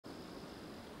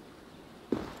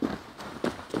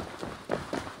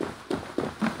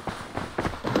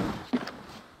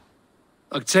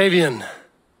Octavian,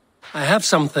 I have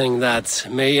something that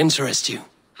may interest you.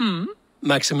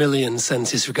 Maximilian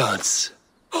sends his regards.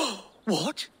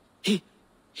 What?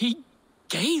 He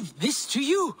gave this to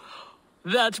you?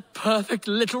 That perfect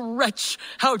little wretch.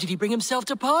 How did he bring himself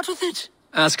to part with it?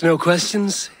 Ask no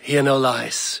questions, hear no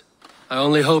lies. I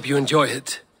only hope you enjoy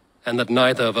it, and that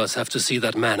neither of us have to see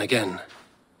that man again.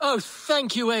 Oh,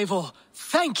 thank you, Eivor.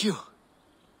 Thank you.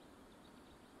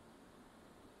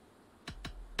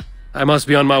 I must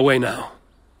be on my way now.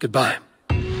 Goodbye.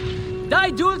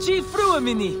 Dai dulci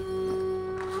fruemini.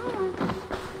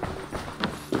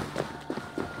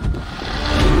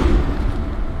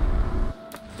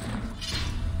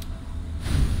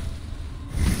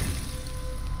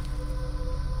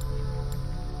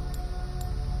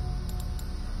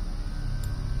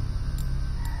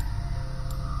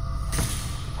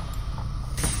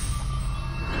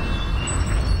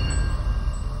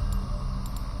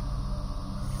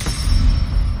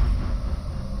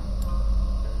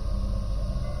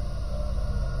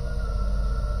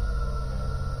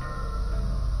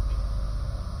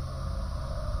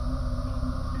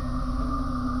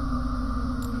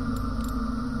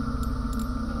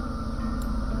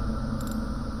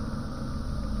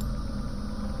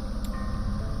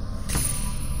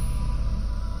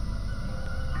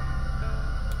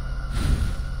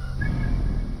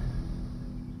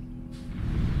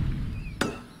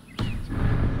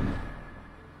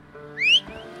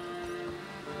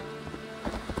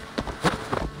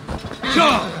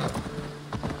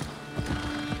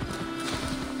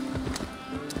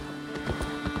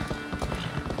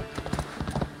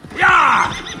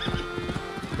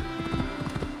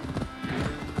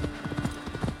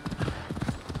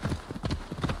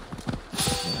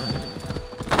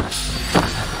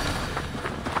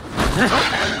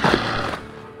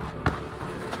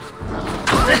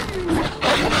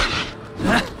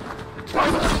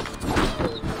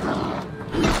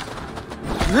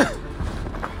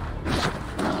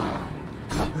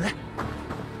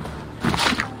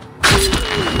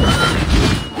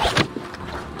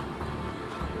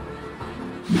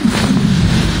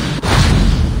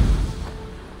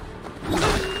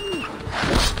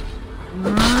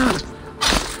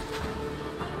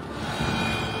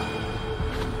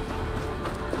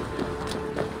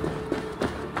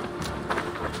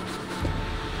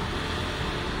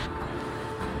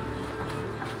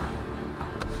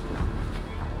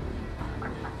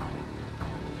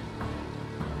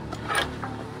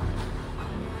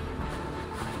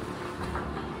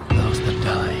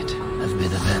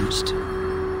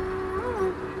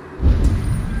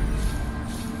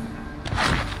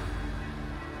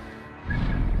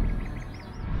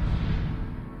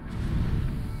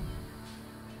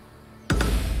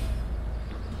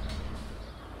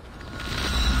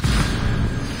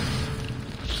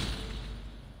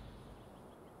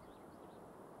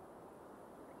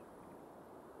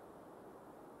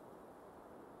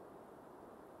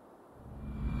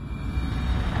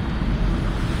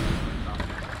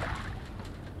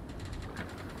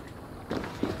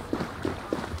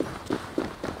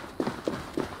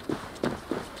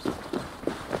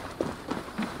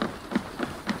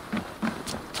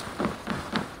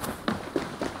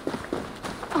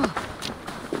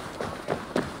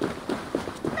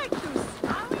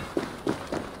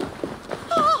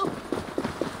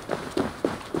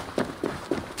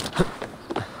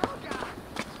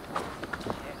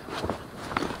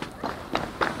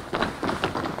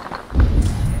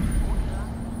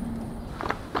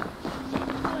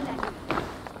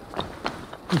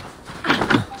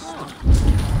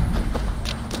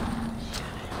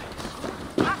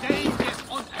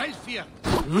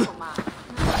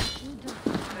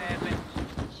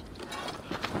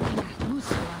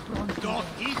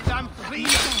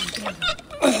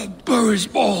 Burry's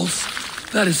balls.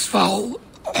 That is foul.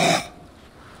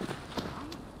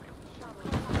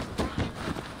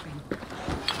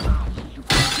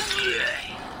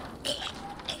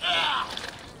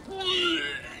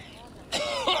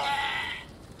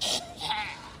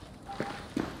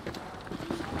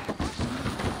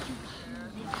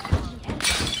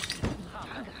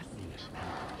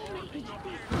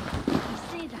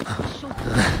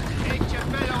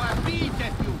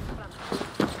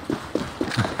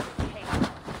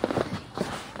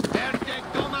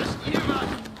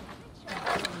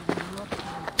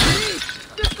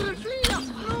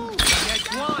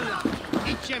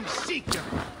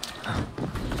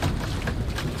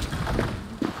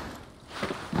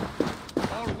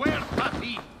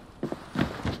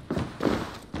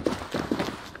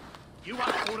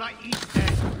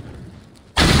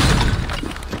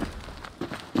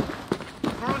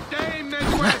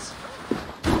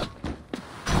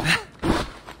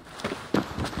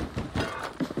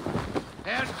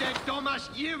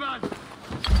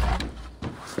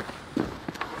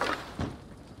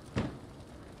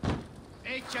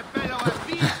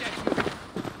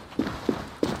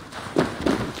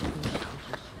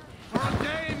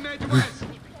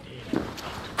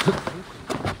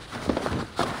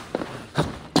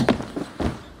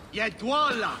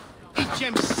 Jedwala,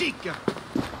 idźem sika.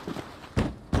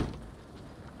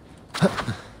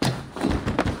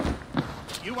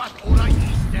 You are all right,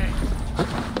 he's dead.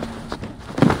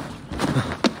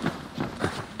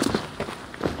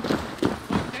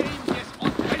 Name is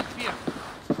on help here.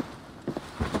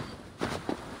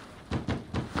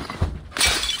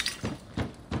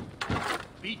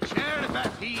 Be careful,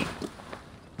 Papi.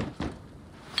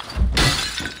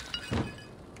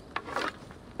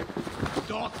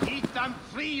 Dort hit them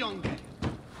free, Junge.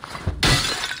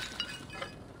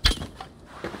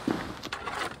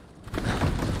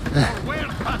 Where,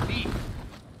 Papi?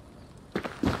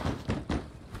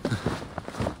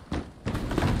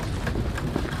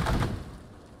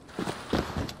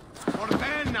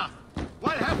 Orbenna,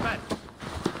 what happened?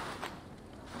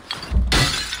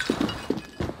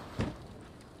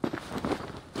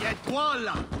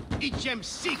 Jedwala, idźem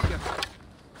sika.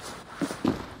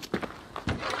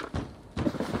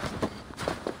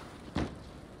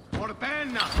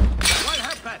 Orbenna, what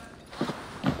happened?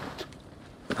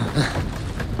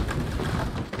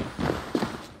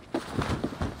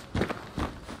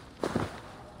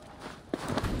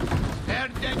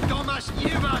 Thomas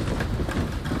Ivan!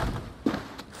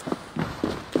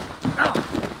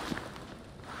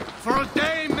 For a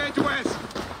day, Midwest!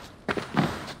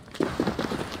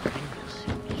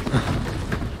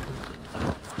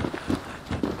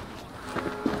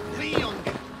 Leon!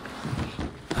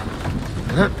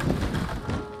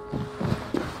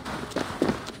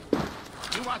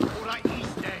 You are Pura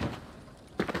East Day.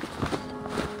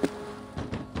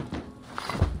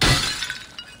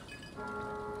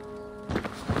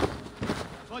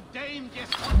 For Dame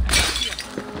just on here.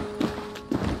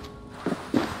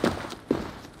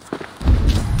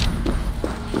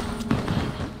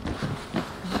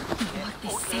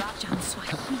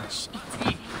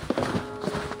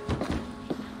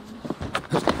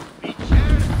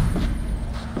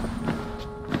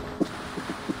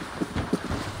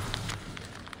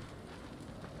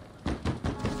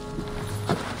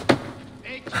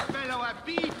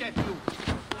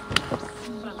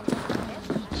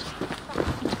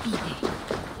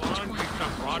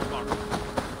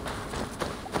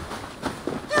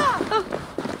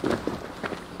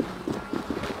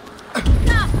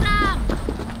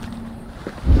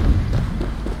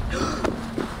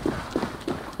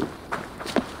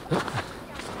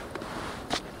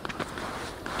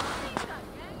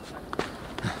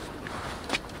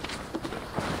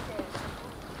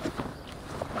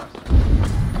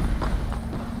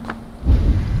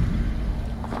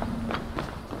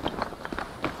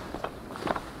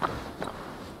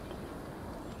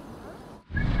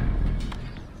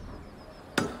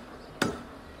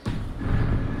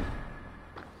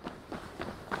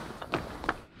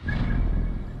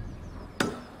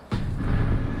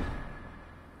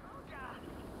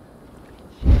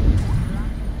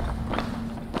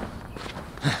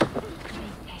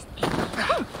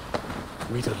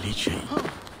 Guido Lici.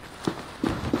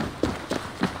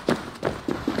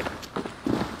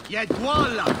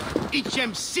 Jedwala,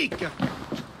 idźem sika.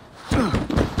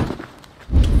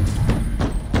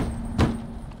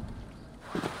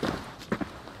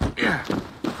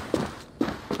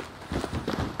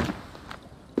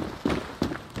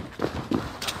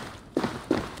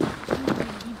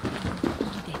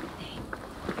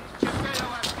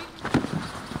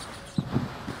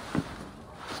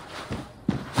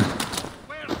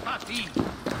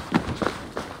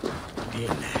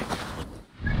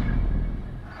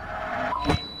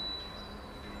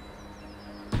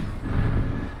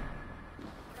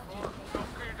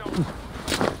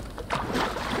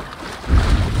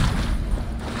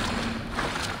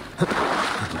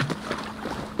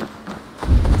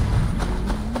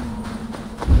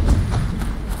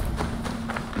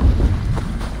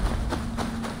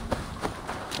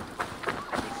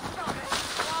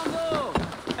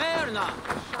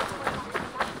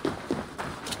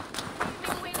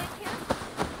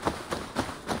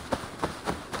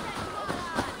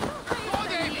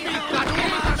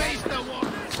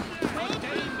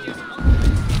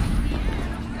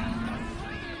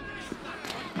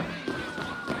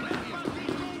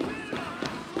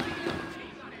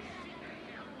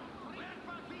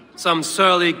 Some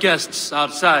surly guests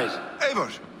outside. Eivor,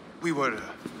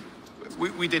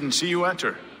 we didn't see you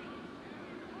enter.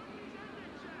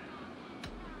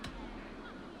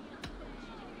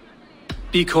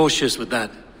 Be cautious with that.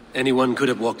 Anyone could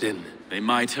have walked in. They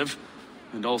might have,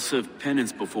 and I'll serve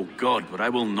penance before God, but I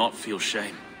will not feel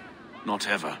shame. Not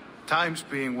ever. Times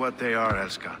being what they are,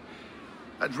 Elskar.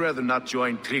 I'd rather not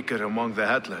join Tricker among the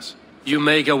Headless. You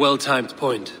make a well-timed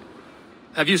point.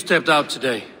 Have you stepped out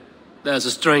today? There's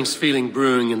a strange feeling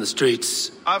brewing in the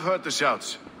streets. I've heard the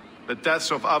shouts. The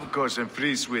deaths of Avgos and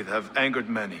Frieswith have angered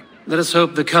many. Let us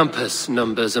hope the compass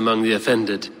numbers among the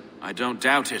offended. I don't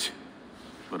doubt it.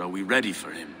 But are we ready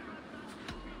for him?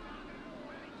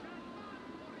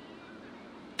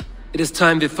 It is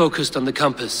time we focused on the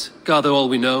compass, gather all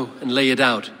we know, and lay it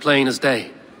out, plain as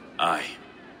day. Aye.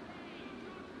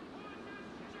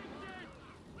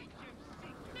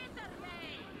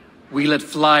 We let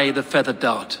fly the feathered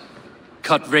dart,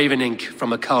 cut raven ink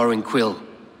from a cowering quill.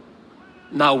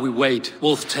 Now we wait,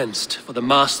 wolf-tensed, for the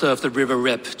master of the River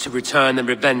Rep to return and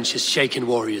revenge his shaken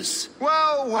warriors.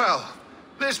 Well, well.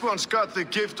 This one's got the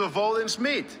gift of Odin's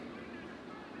meat.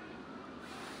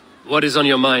 What is on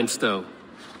your minds, though?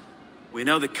 We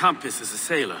know the compass is a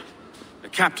sailor. A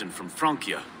captain from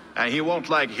Francia. And he won't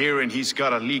like hearing he's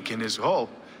got a leak in his hull,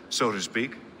 so to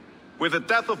speak. With the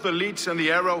death of the leech and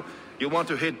the arrow, you want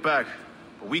to hit back.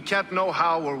 But we can't know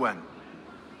how or when.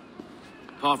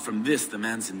 Apart from this, the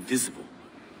man's invisible.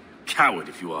 Coward,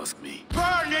 if you ask me.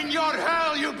 Burn in your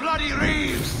hell, you bloody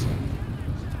reeves!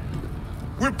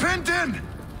 We're pinned in!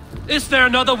 Is there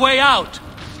another way out?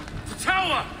 The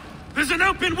tower! There's an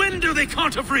open window they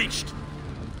can't have reached!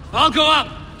 I'll go up!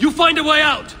 You find a way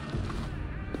out!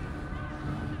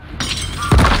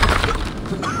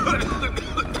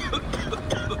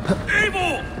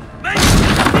 Evil!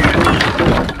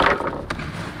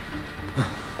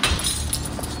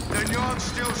 The Njord's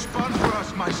still spun for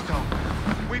us, my stone.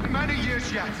 We've many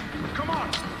years yet. Come on!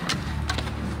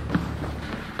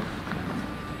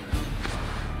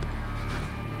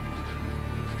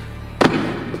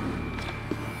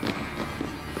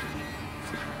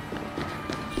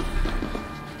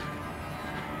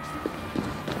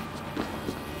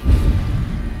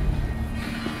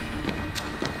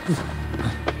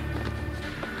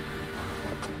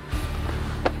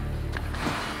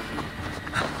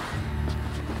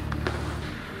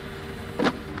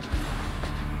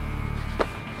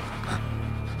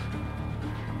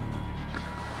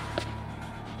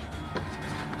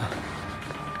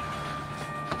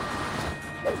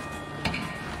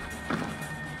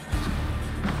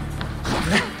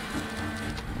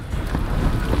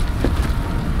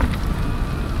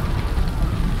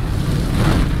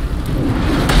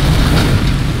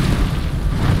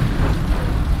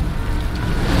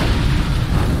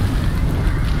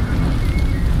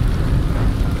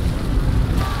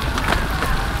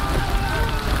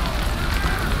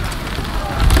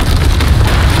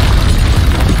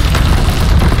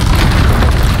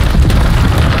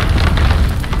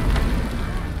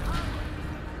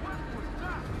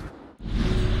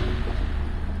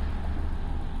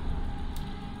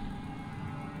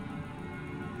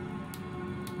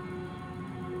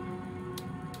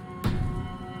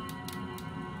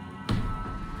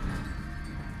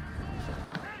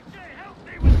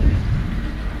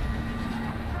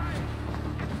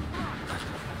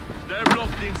 They're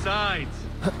locked inside.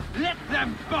 Let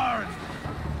them burn!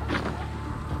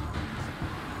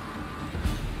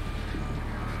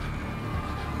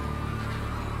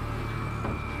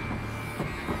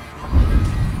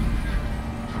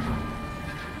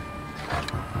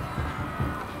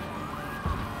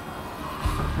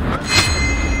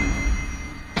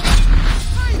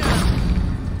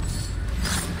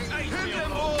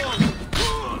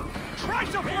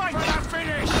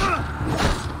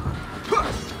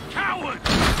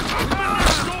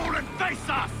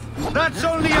 That's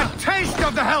only a taste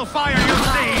of the hellfire you'll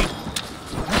see!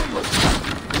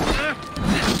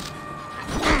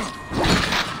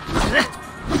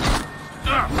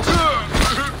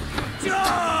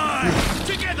 Die!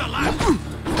 Together, lads!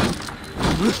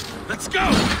 Let's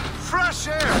go! Fresh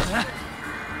air!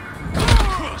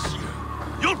 Cross you!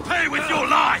 You'll pay with your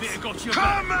lives!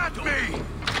 Come at me!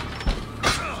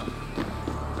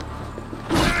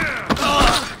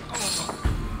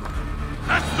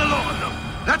 That's the lot of them!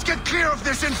 Let's get clear of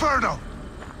this inferno!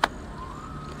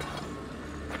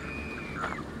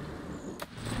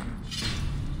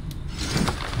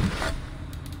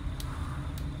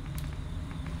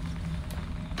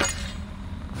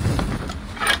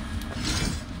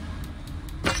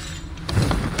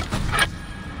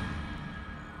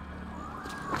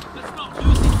 Let's not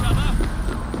lose each other!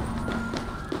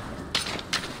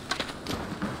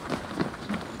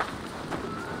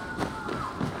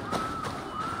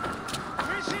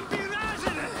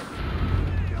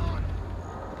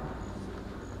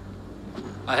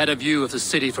 I had a view of the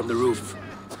city from the roof.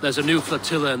 There's a new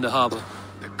flotilla in the harbor.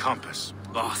 The compass.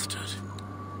 Bastard.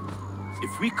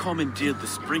 If we commandeered the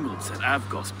springalds that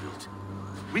Avgos built,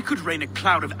 we could rain a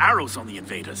cloud of arrows on the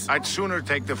invaders. I'd sooner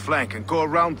take the flank and go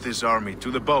around this army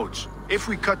to the boats. If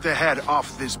we cut the head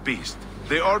off this beast,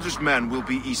 the Order's men will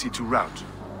be easy to rout.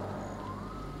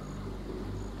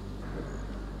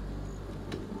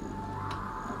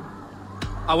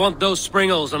 I want those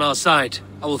springals on our side.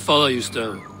 I will follow you,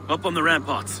 Stone. Up on the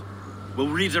ramparts. We'll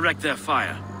redirect their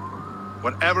fire.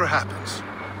 Whatever happens,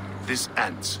 this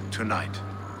ends tonight.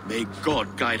 May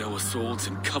God guide our swords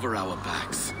and cover our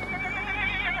backs.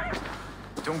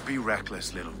 Don't be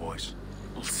reckless, little boys.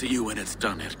 I'll see you when it's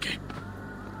done, Erke.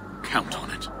 Count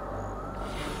on it.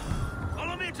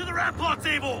 Follow me to the ramparts,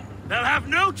 Abel! They'll have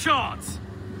no chance!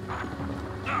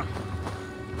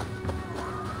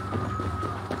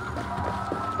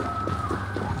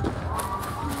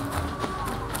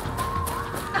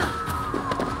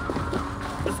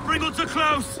 The springalds are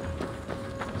close!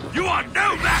 You are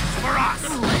no match for us!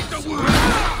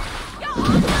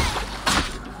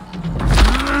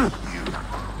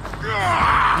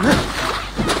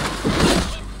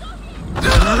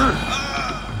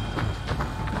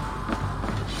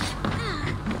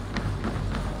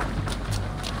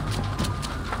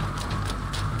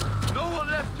 No one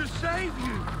left to save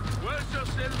you! Where's your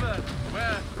silver?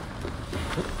 Where?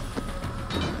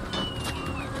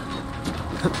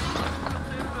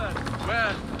 Silver?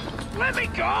 Where? Let me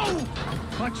go!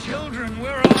 My children,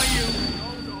 where are you?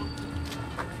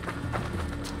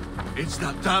 It's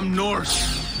that damn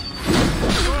Norse!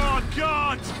 Oh,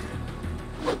 God!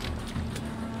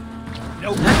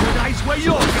 No paradise where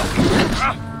you're going!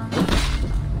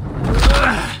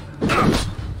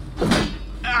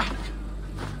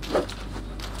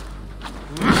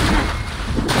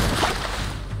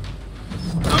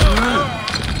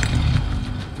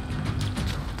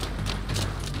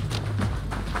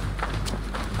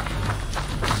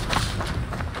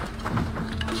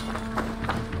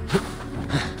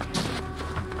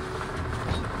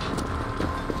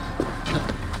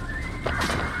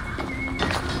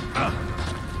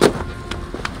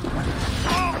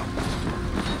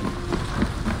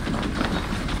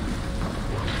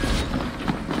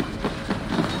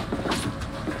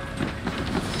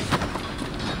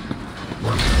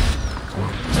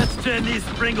 Turn these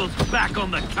springles back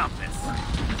on the compass.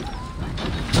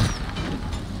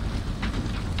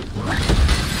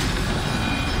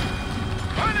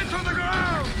 Put it to the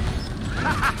ground!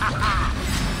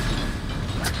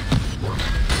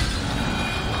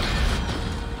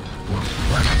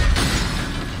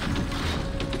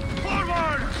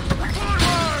 Forward!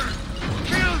 Forward!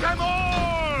 Kill them all!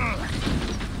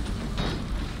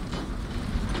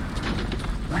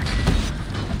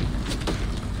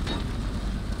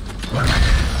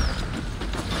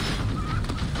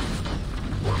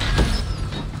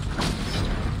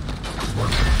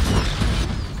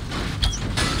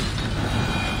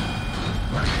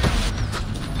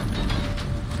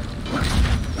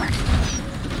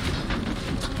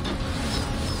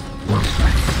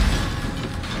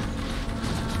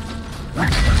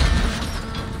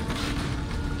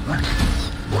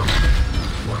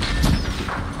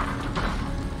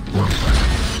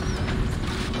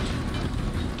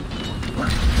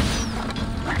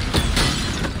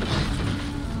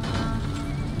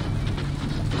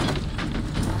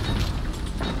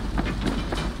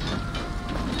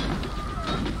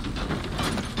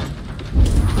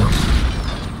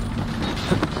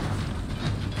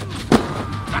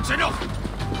 That's enough!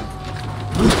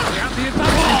 We have the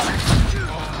advantage!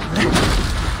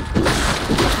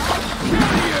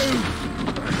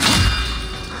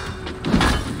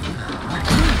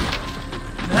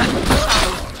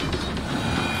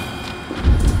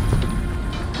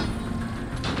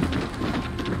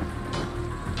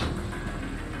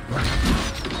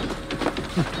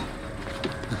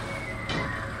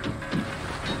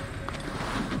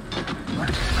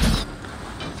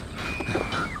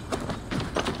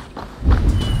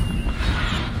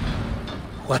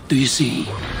 What do you see?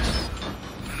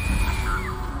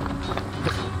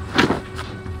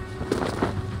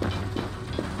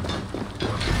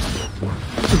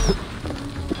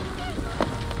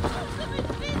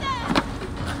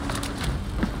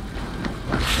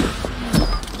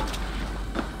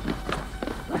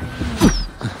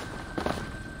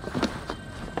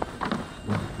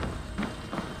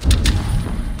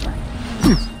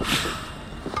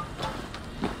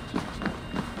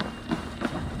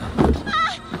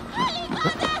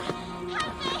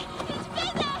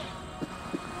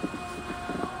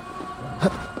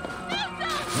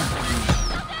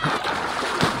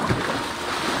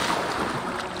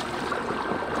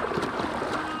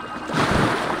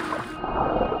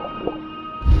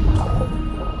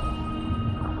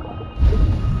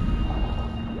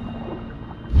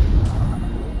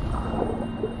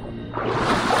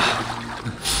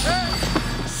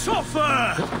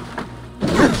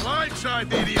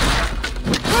 right, idiot!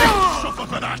 Suffer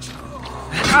for that!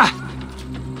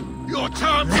 Your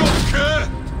time's up, cur!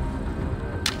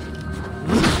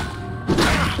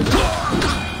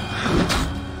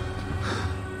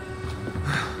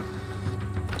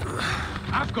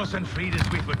 Afgos and Frida's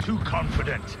we were too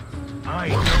confident. I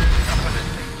know enough of the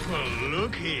things. Well,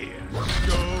 look here.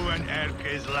 Go and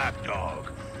Erke's lapdog.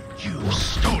 You've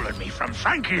stolen me from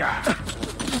Frankia!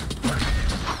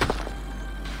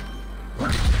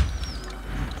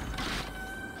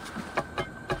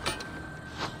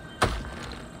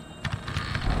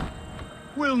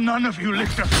 Will none of you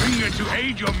lift a finger to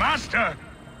aid your master?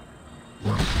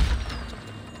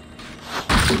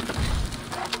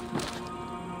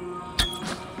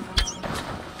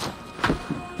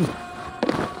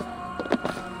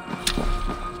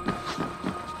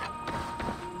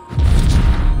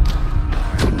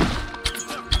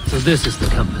 So this is the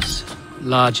compass,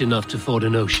 large enough to ford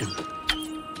an ocean.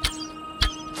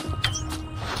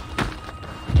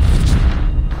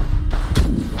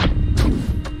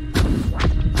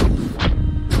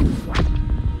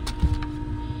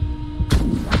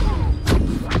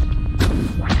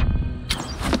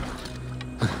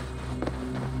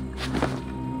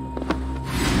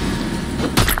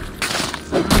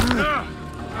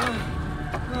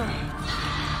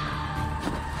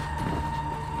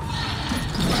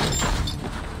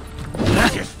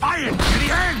 Defiant to the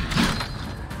end!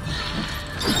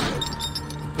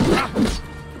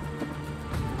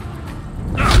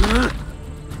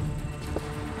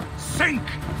 Sink!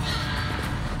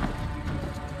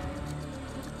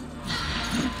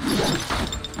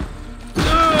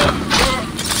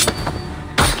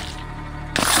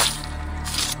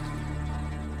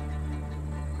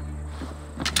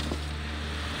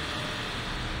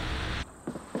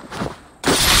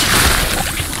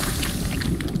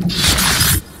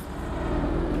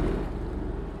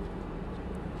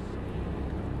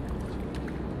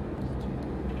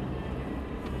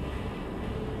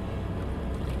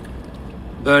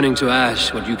 Burning to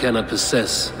ash what you cannot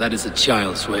possess, that is a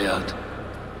child's way out.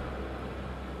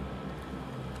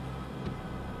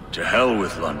 To hell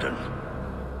with London.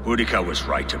 Boudica was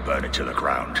right to burn it to the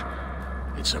ground.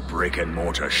 It's a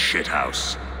brick-and-mortar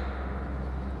shithouse.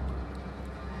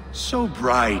 So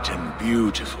bright and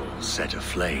beautiful, set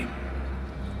aflame.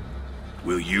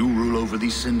 Will you rule over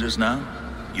these cinders now?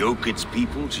 Yoke its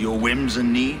people to your whims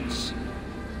and needs?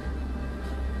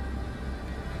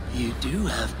 You do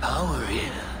have power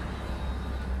here.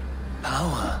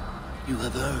 Power you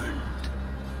have earned.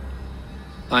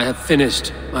 I have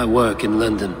finished my work in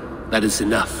London. That is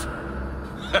enough.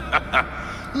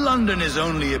 London is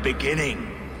only a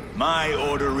beginning. My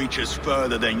order reaches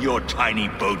further than your tiny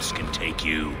boats can take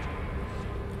you.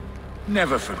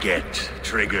 Never forget,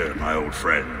 Trigger, my old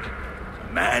friend.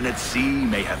 A man at sea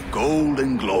may have gold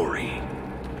and glory,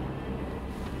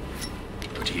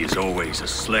 but he is always a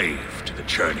slave to the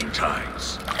churning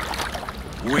tides.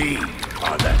 We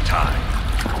are that tide.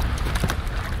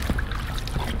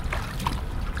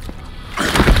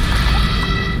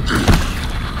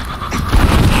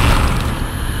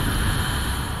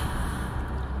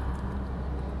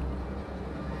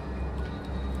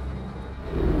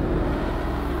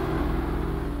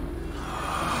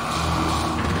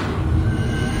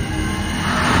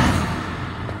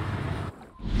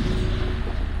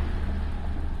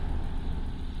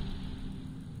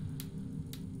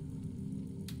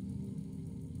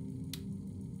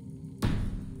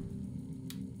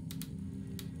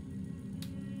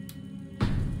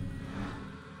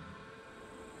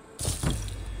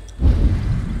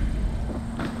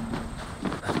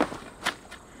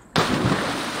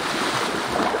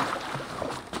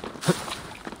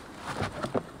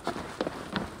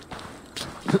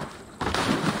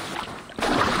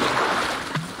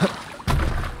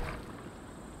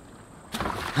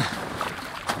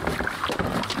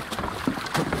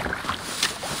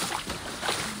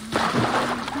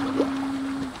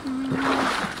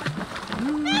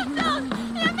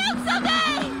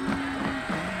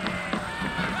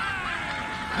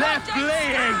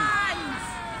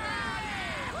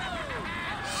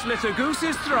 Slit a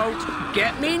goose's throat.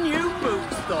 Get me new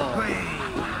boots, though. They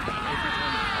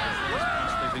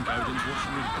think Odin's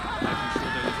watching them, making sure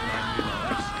they live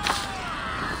lives.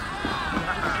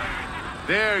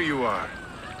 There you are.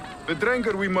 The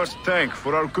drinker we must thank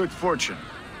for our good fortune.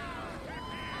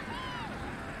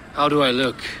 How do I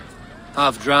look?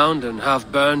 Half drowned and half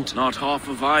burned? Not half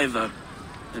of either.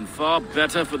 And far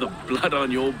better for the blood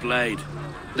on your blade.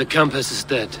 The compass is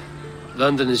dead.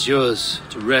 London is yours,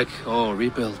 to wreck or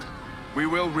rebuild. We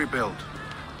will rebuild.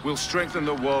 We'll strengthen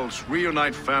the walls,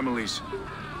 reunite families,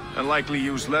 and likely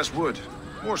use less wood.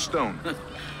 More stone.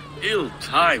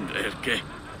 Ill-timed, Erke.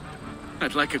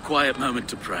 I'd like a quiet moment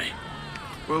to pray.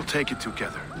 We'll take it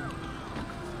together.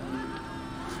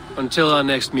 Until our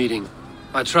next meeting,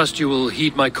 I trust you will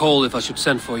heed my call if I should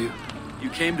send for you. You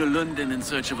came to London in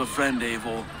search of a friend,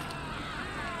 Eivor.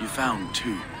 You found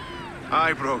two.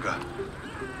 Aye, Broga.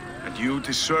 And you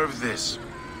deserve this.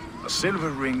 A silver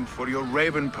ring for your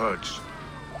raven perch.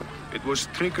 It was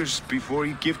Trigger's before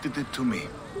he gifted it to me.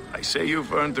 I say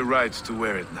you've earned the right to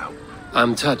wear it now.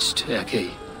 I'm touched,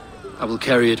 Erke. I will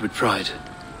carry it with pride.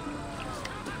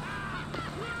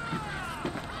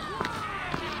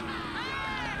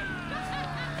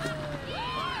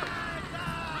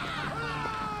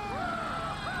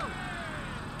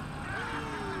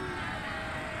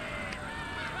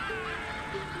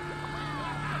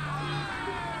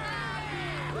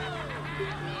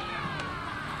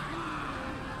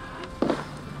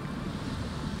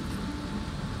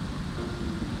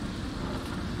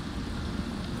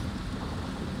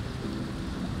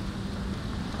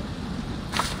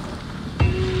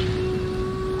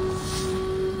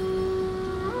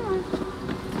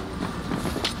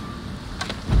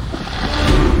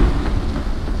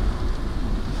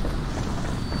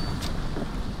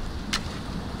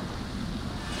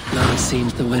 Now it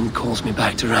seems the wind calls me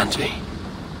back to Randvi.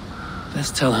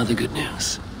 Let's tell her the good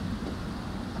news.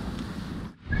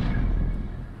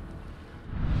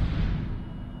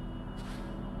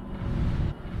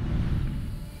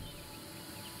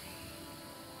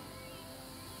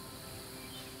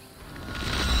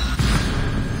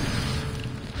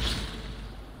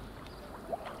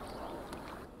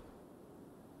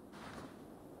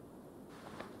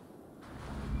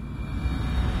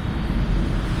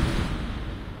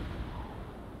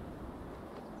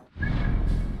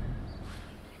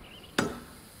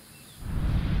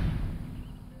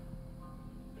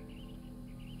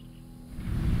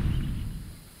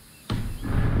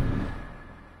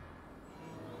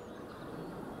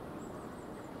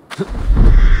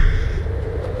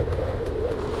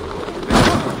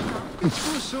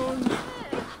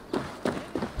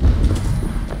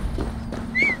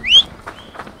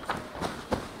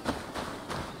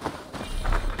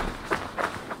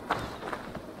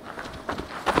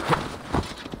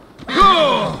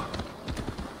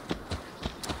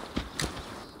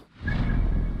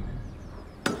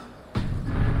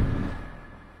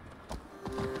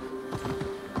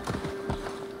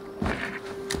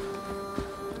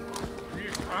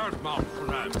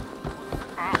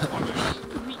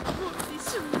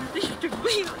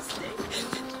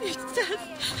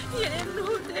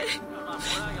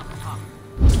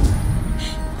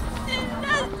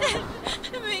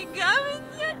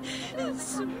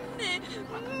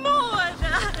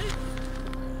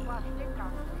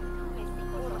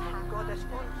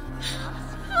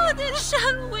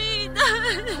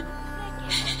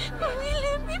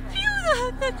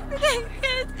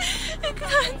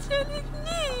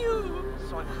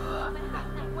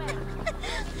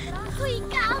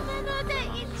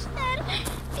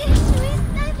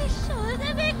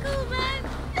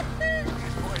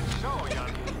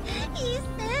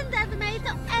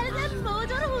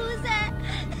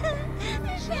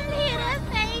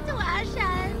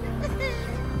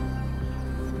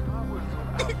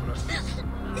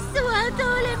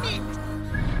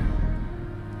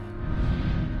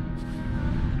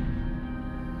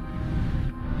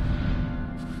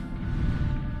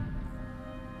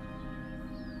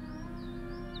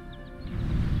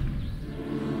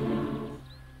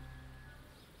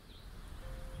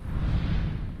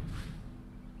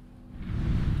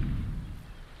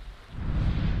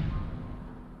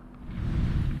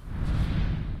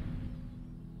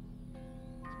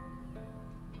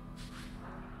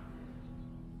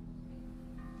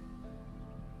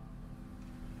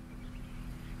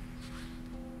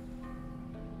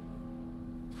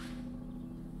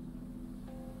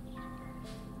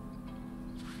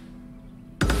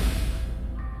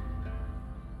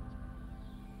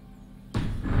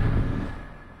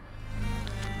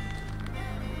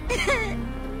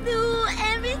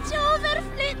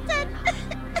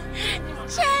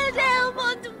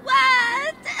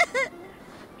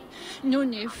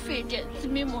 Non är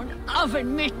fidget med mon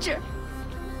oven mycket.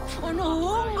 Och nu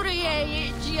hungrig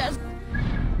är jag.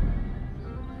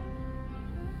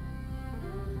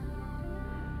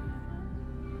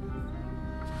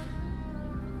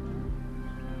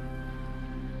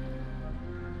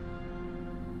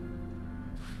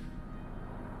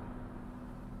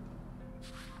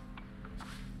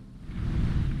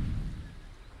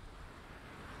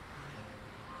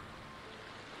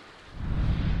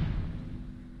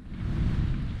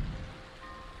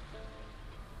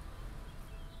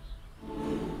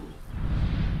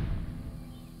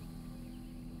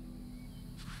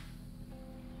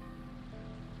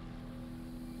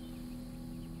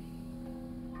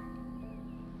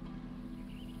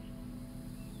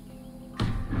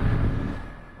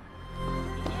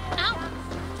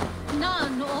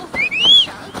 Nå offer dig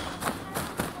själv.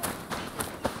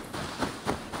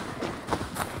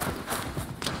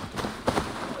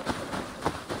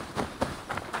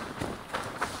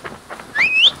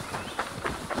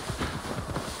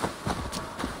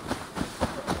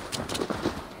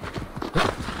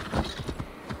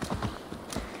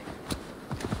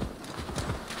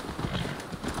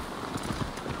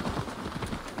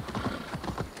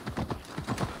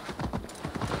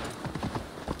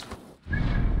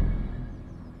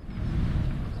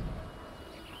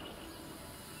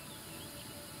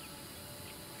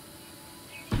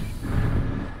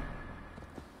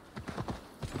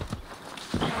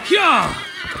 Ja!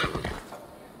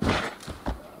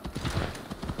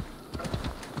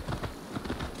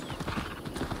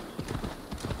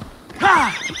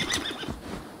 Ha!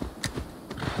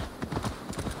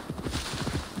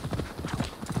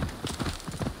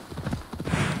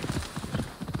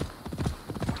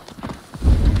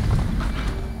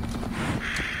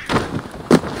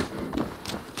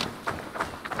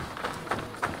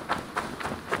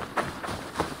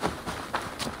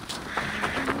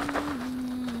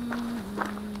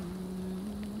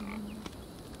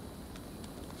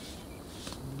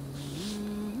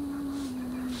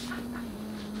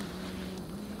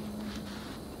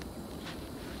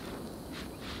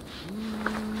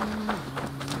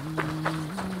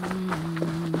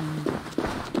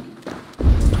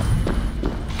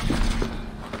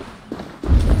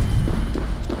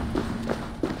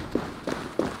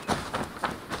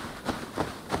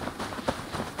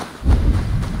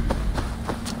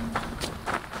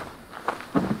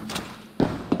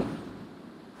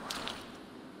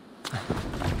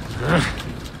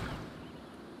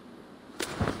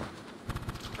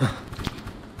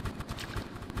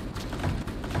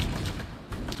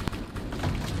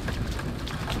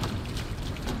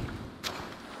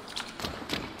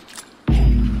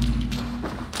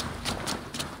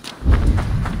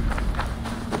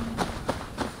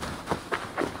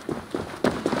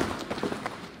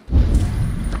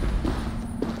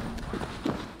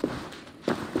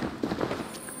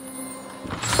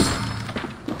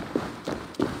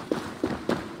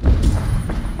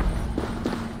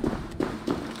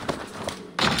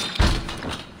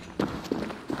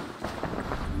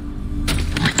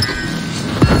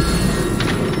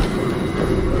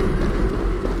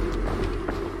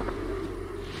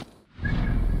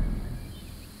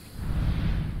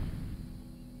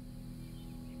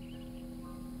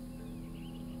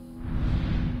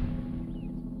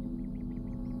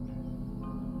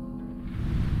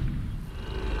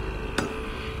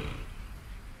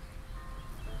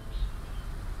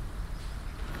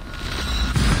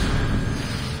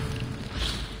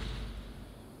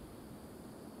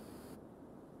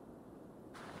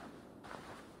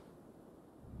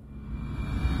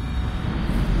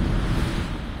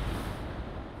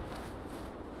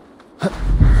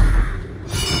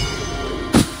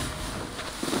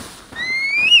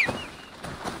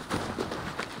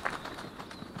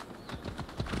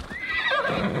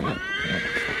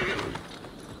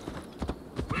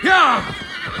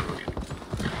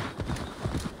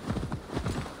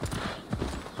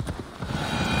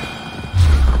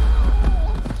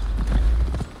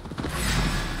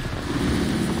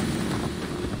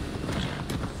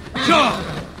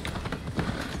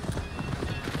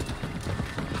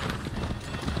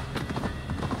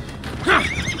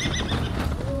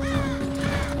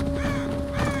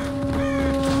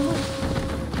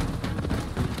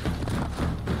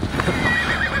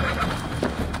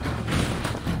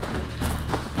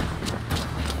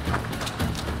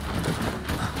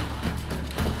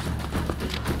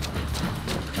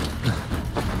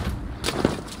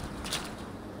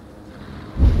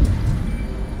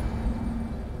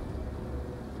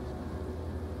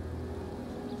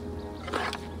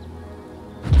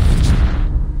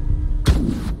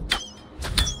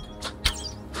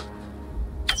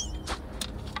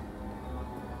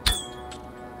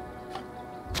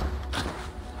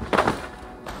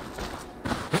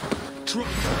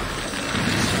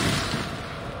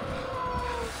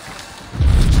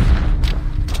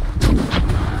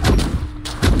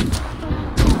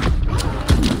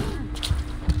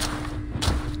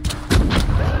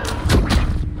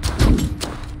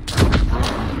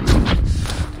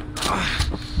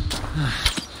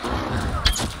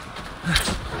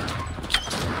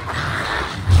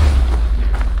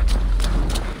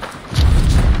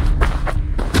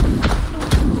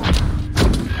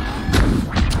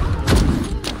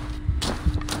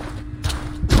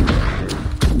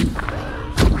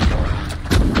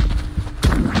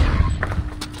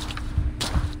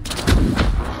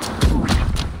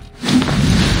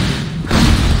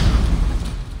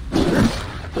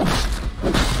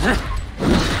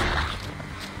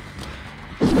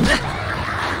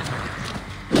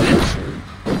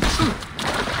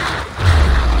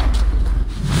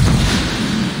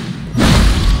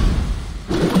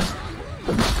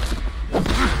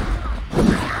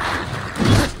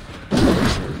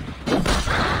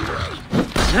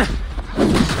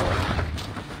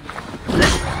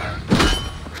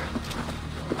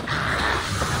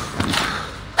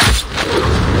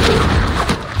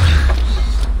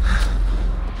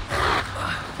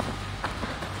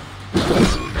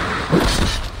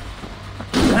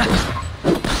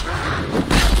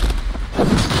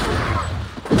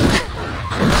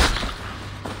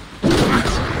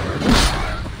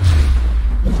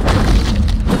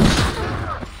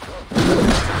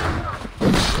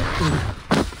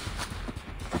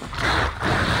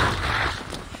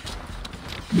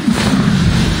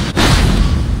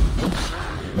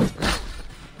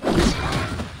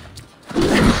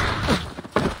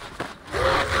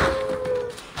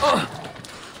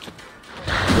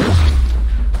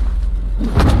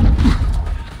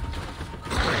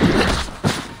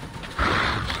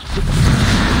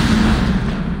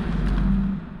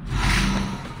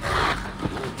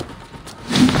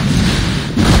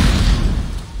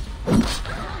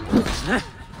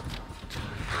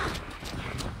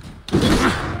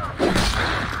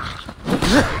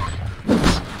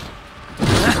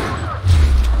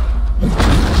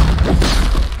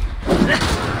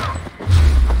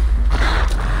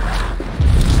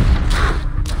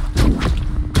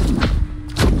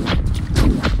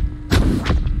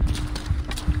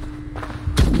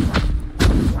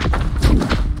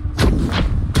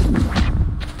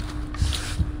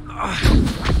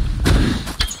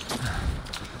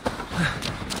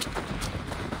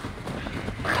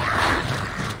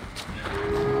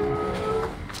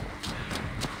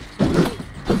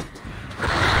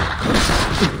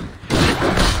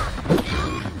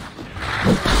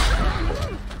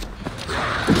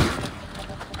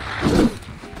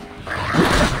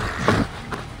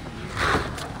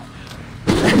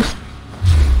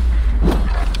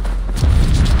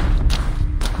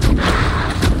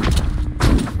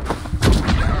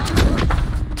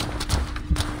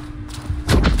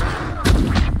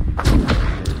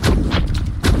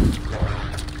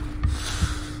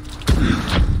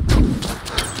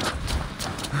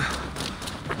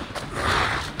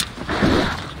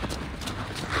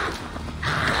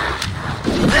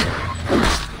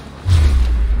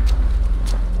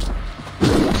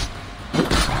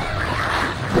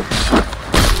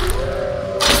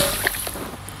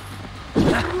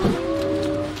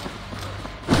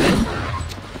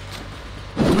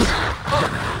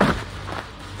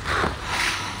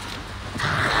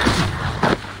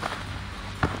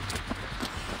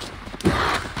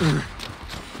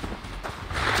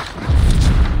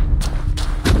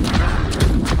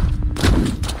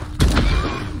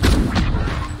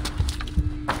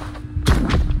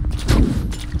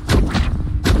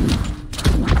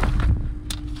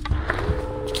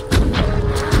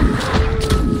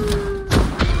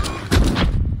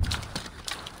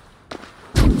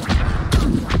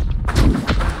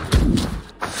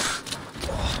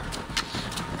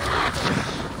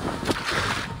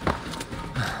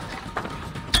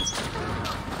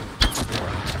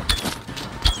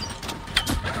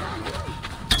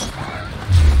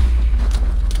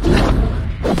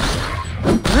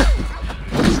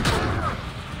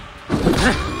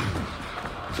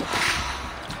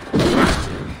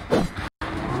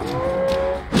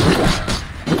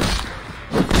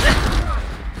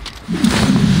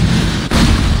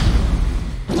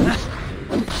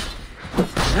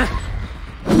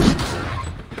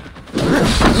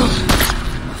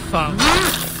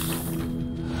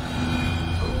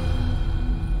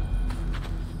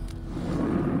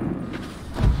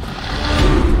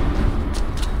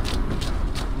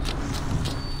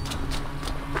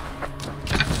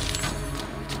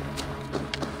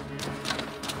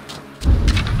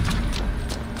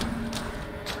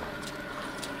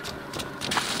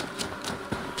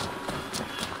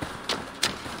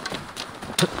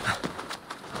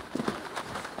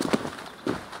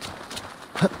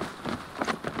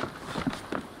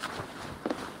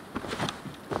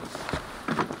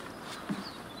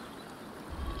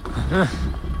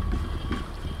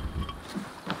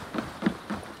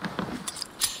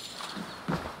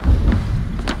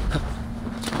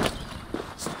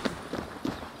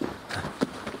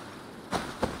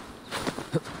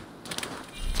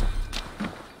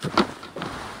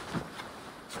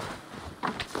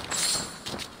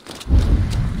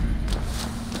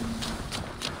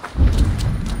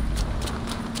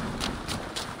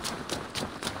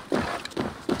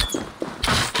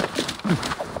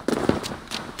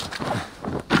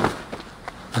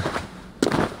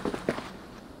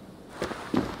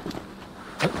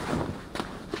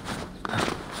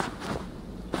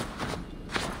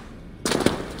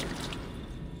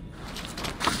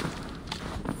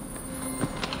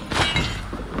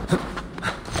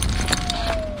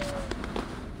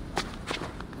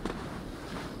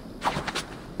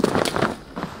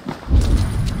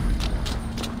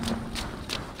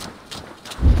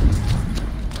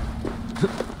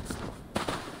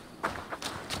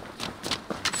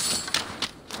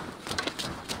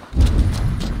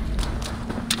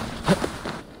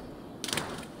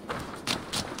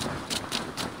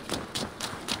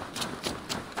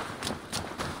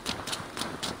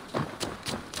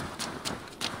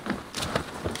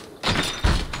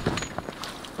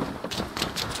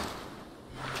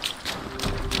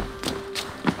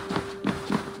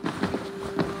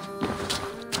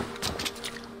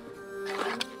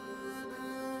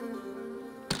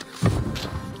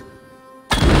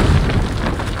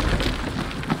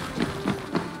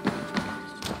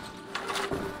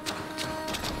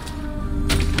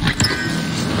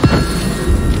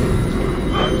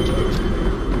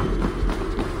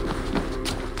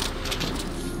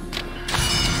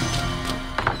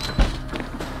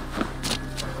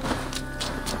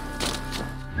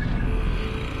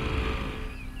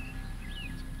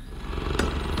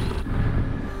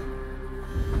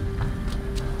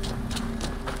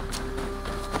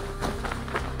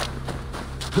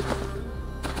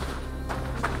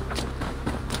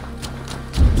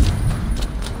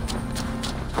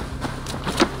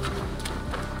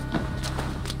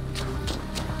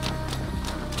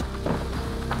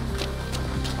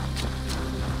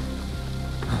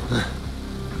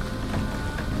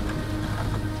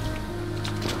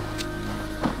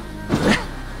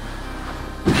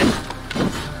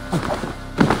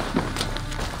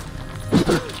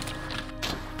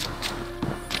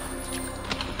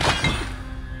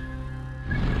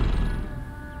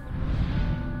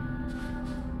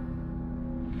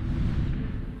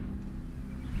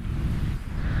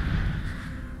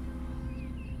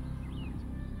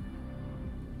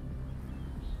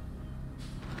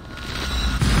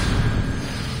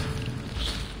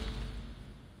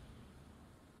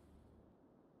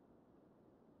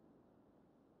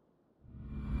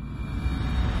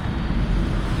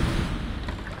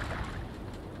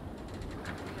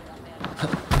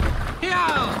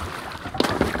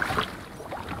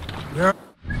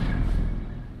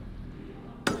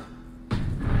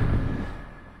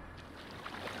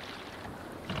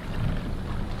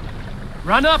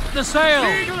 Run up the sail!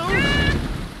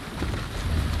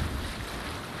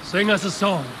 Sing us a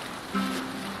song.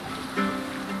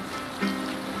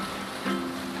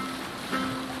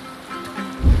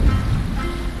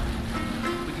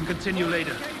 We can continue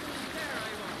later.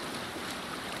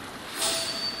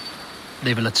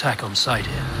 They will attack on sight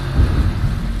here.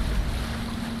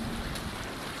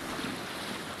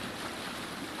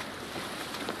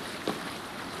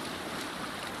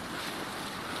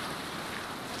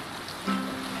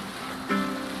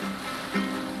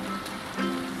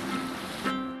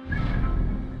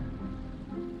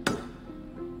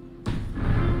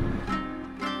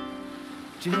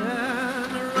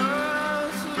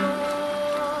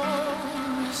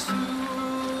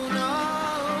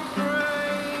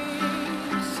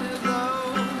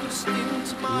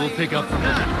 We'll pick up from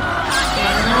there.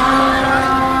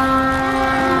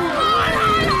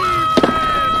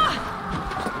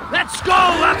 Let's go,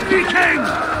 that Viking!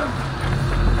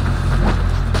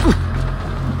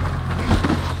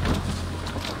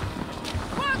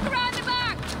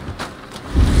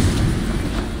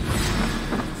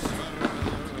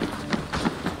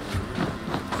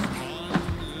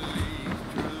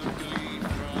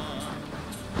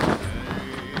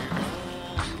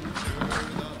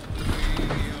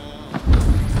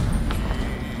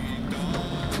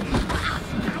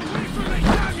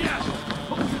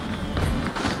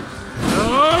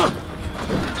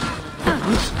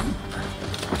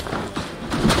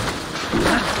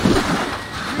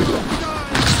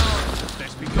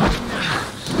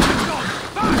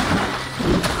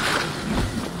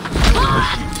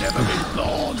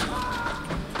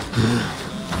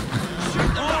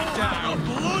 Shoot that down! The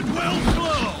blood will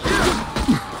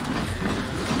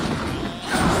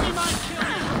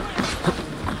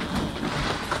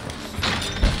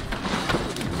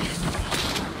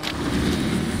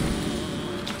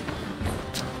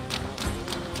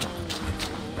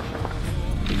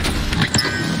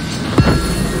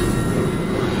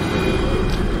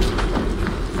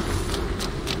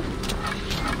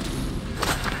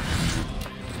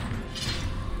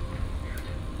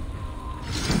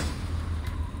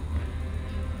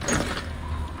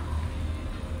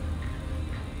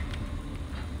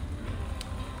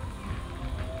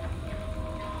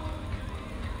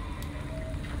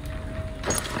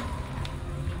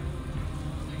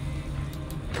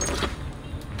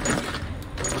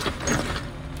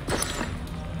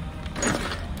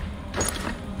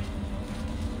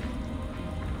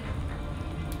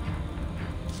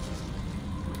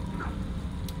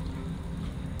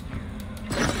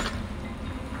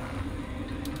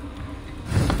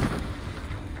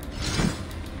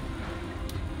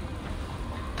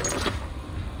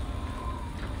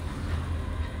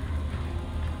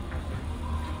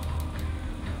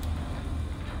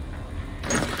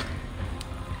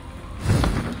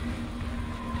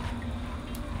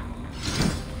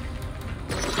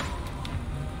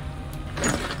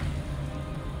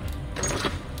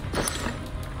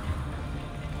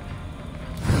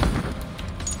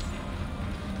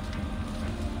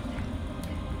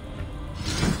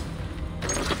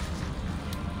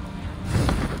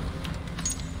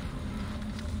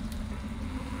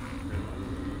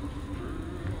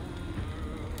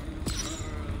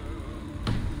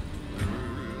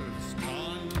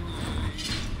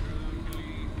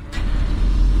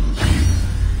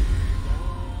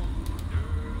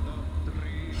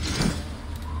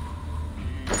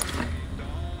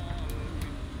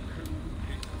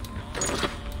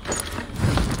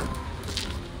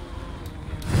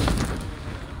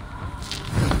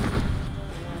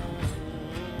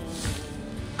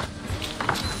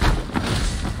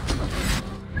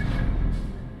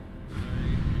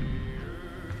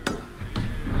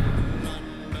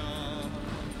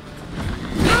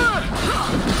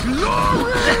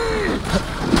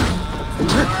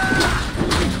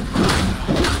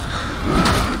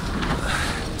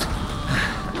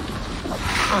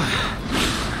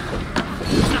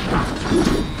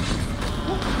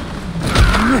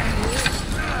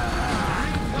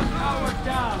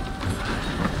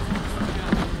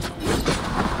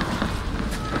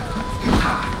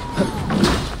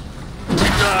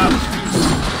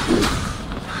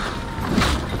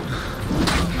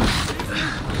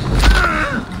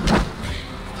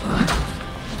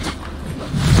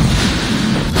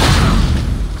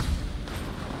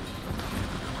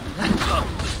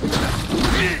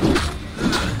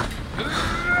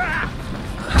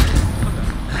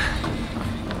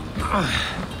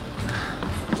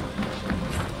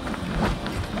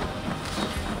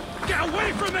Get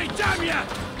away from me, damn ya!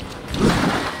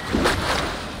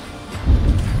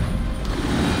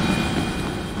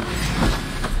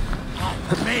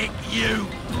 I'll make you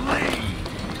bleed!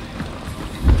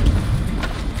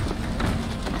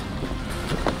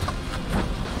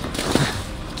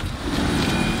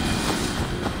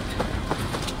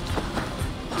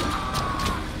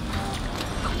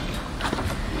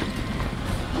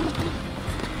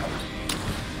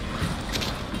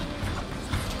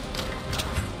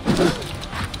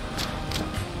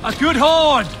 A good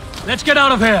horn! Let's get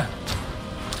out of here!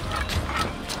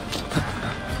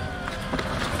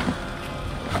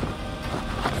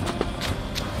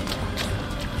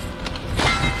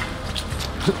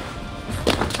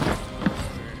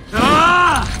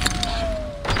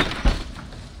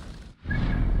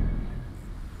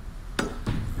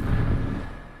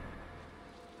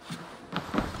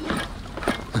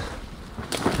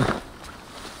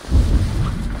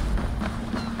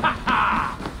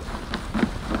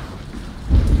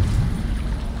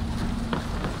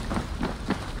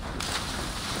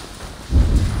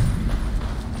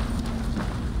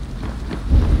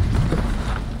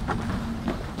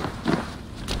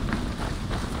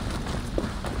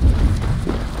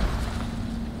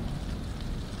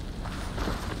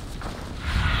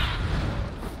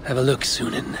 Have a look,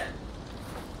 Sunan.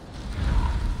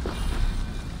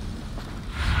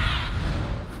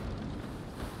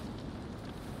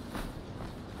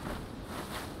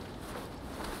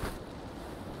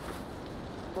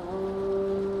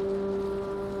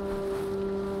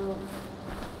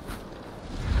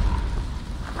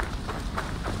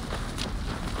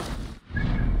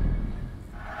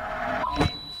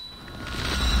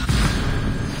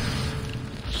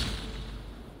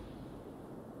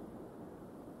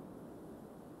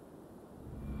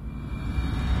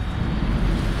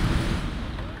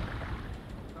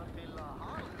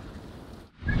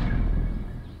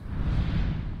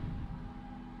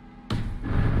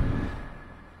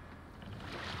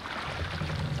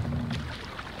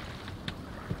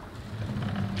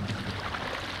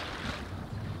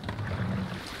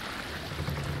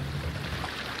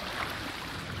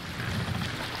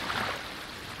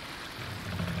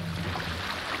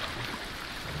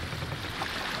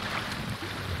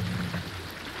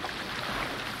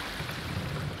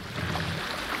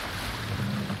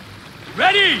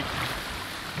 Ready!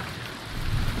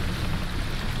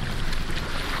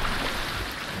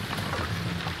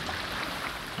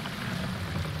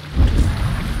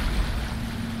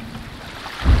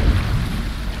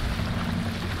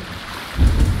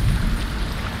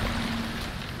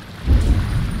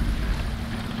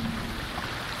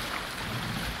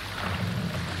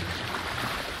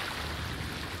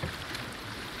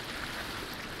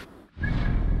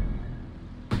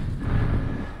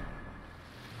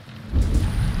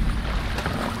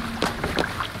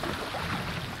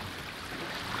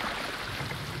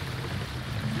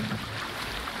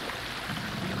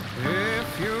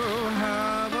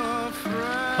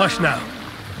 Hush now.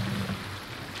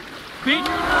 Beat!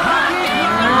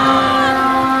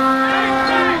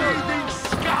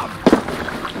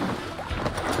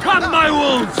 Come, my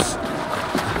wolves!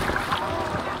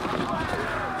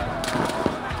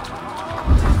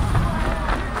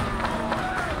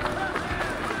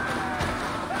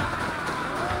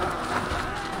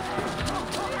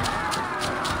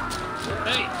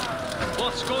 Hey,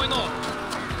 what's going on?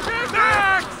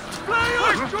 Max!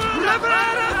 Players! Never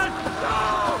at us!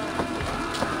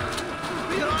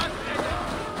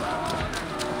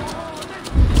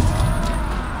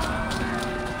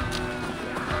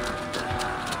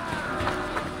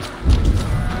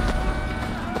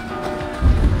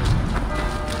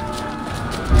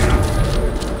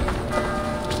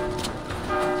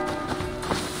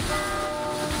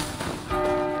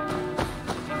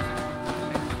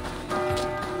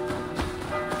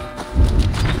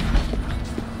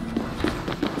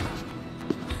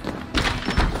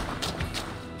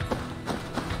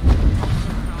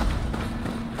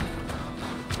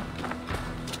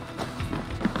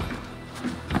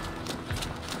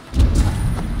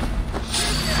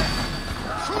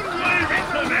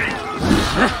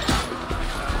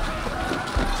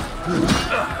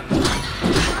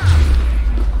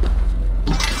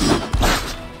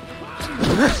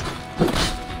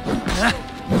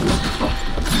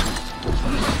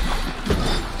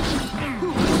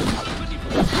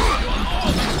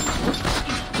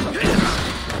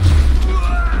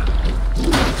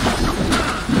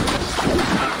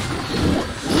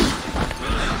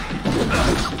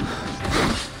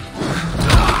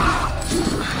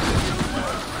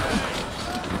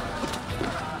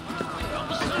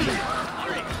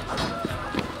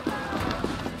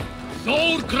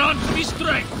 Lord grant me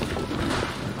strength!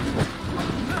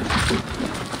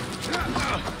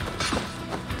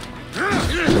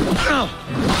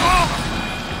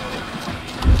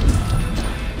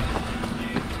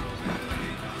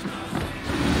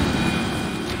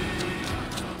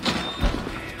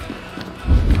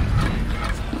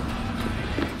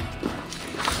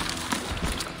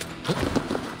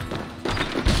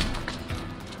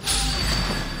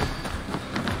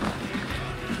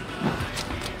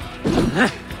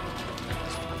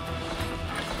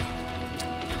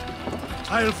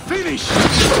 I'll finish!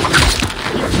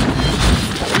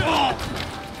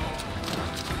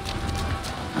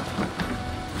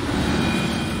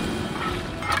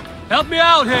 Help me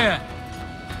out here!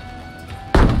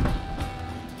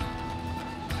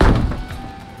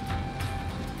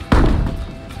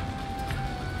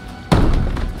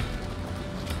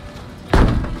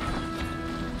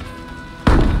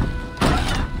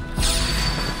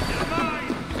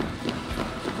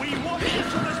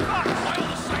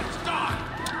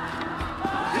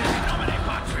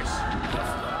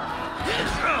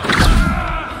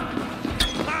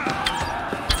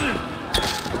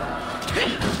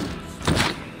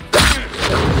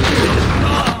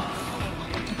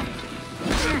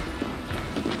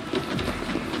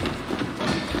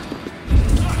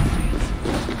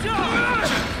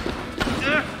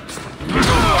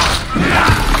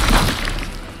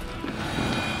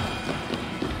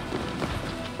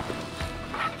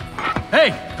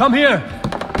 Hey, come here!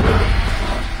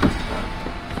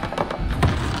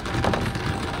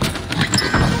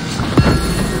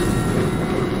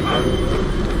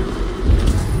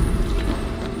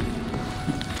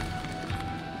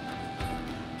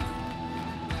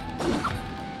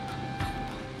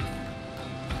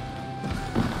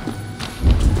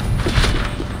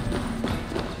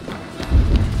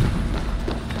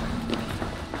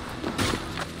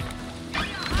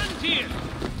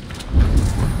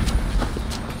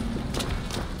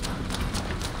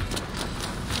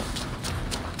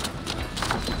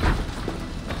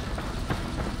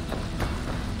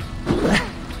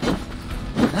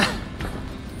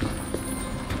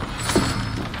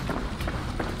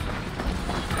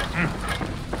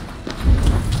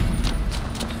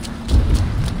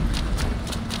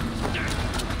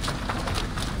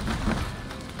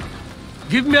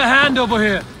 Give me a hand over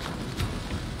here.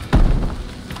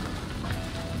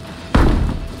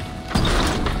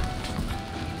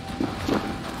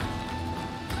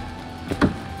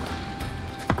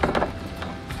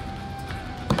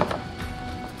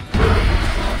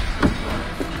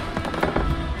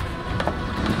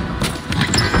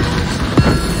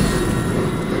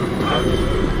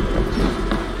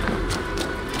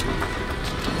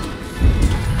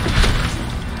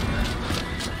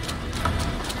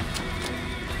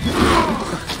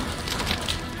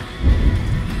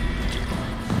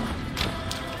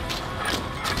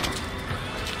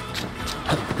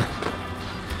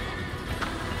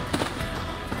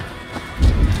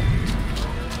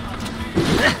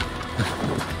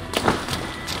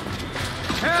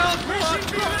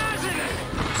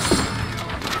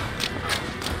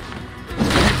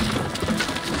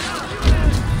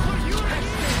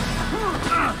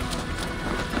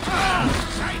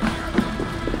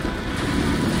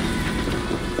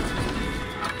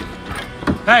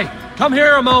 Hey, come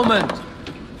here a moment.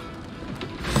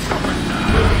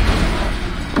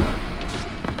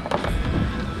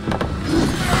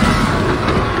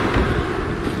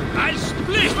 I'll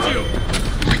split you!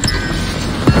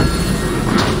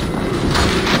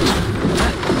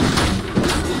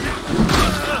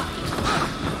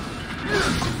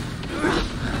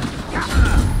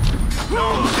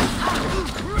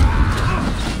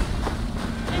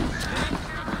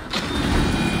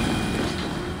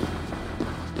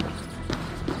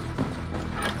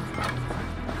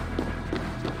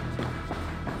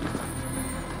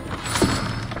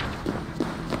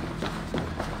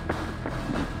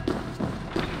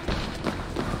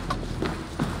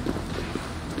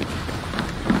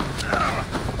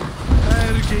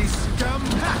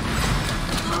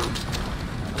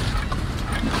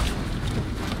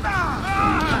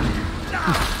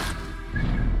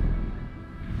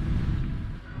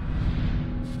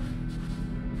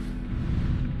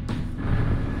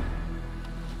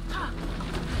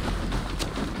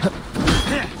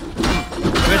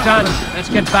 done. Let's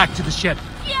get back to the ship.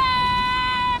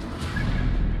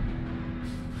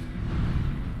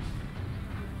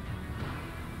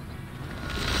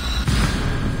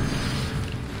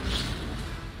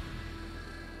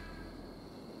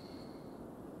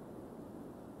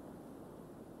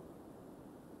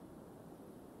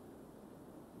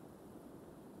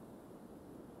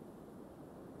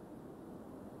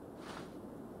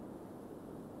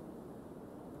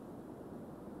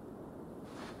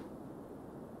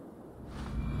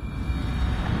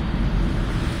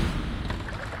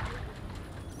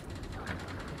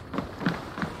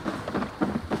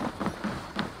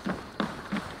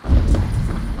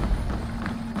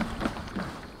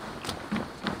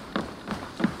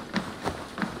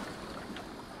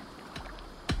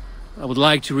 I would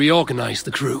like to reorganize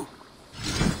the crew.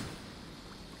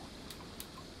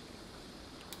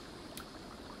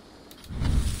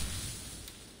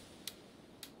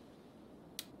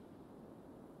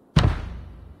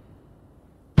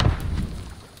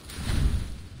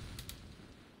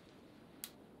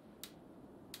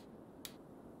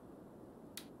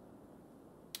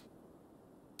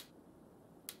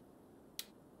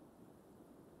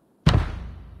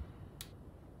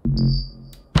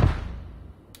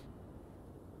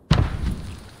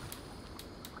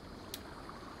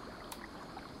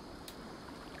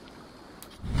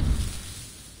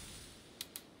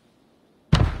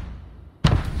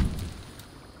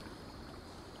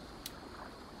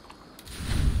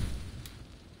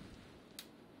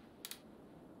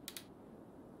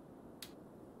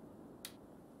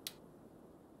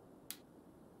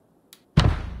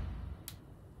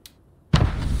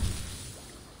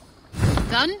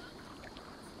 Done?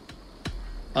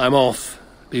 I'm off.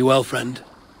 Be well, friend.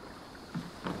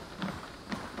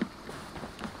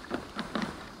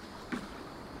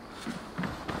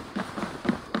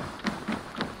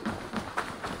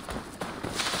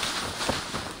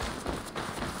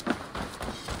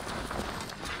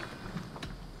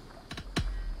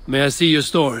 May I see your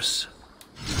stores?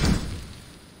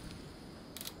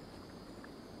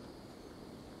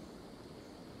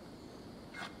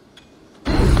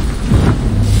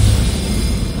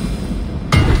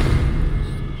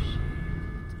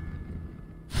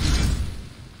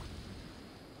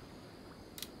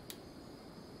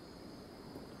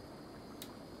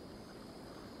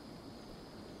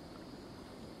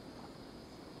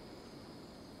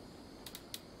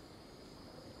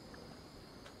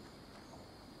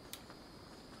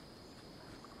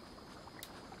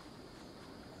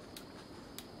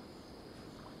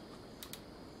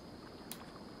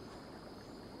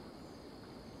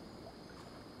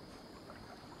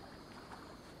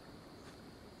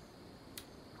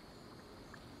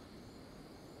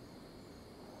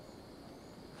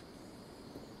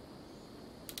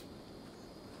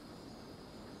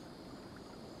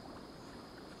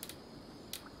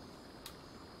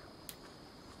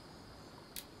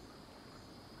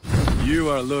 You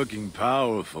are looking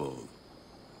powerful.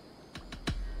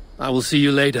 I will see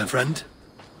you later, friend.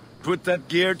 Put that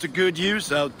gear to good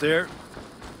use out there.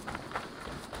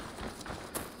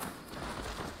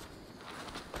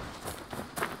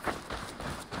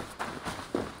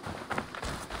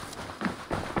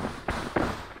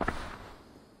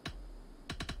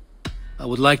 I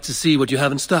would like to see what you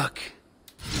have in stock.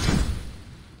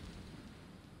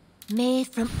 Made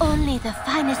from only the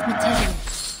finest materials.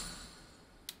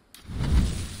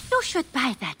 You should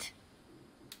buy that.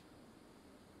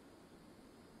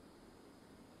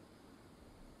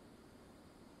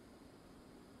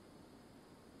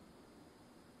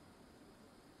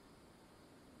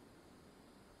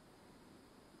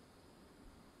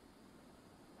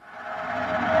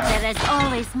 There is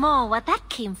always more where that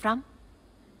came from.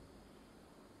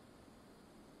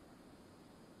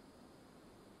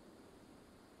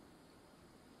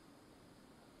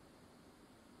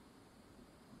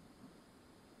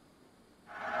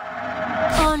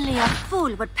 Only a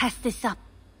fool would pass this up.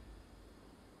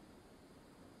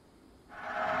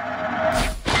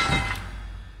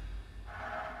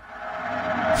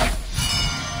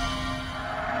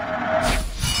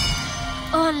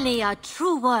 Only a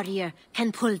true warrior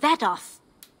can pull that off.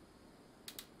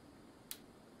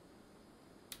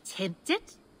 Tempted?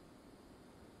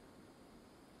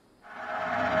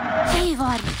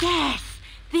 Eivor, yes!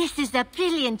 This is a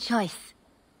brilliant choice.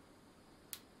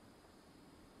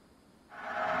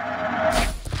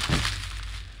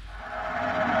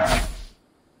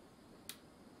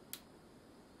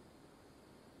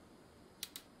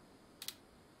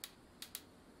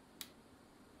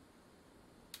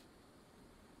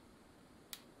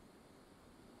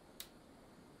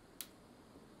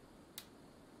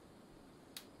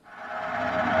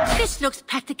 This looks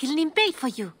practically made for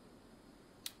you.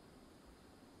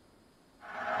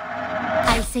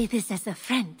 I say this as a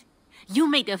friend. You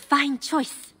made a fine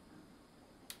choice.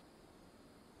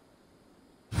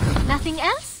 Nothing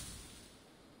else?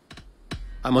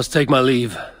 I must take my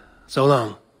leave. So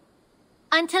long.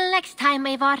 Until next time,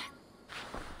 Eivor.